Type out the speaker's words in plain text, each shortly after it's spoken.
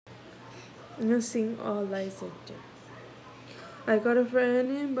and sing all Liza Jane. I got a friend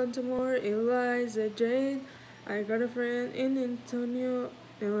in Baltimore, Eliza Jane. I got a friend in Antonio,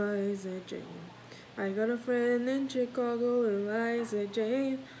 Eliza Jane. I got a friend in Chicago, Eliza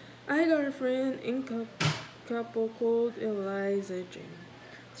Jane. I got a friend in Couple Cold, Eliza Jane.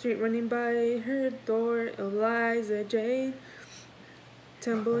 Street running by her door, Eliza Jane.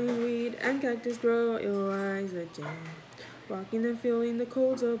 Tumbling weed and cactus grow, Eliza Jane. Walking and feeling the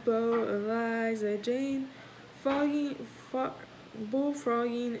colds of blow, Eliza Jane. Bullfrogging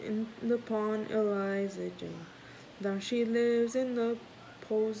in the pond, Eliza Jane. Now she lives in the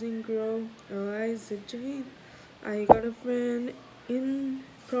posing grove, Eliza Jane. I got a friend in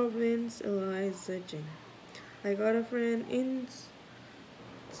Providence, Eliza Jane. I got a friend in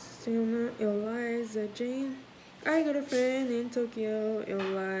Selma, Eliza Jane. I got a friend in Tokyo,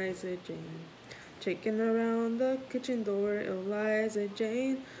 Eliza Jane. Checking around the kitchen door, Eliza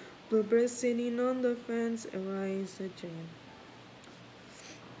Jane. Bluebird sitting on the fence, Eliza Jane.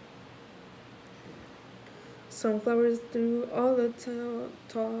 Sunflowers through all the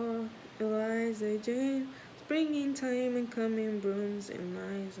tall, Eliza Jane. Springing time and coming brooms,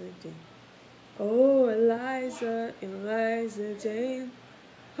 Eliza Jane. Oh, Eliza, Eliza Jane.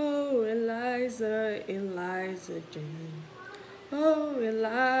 Oh, Eliza, Eliza Jane. Oh,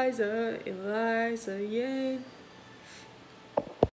 Eliza, Eliza Jane.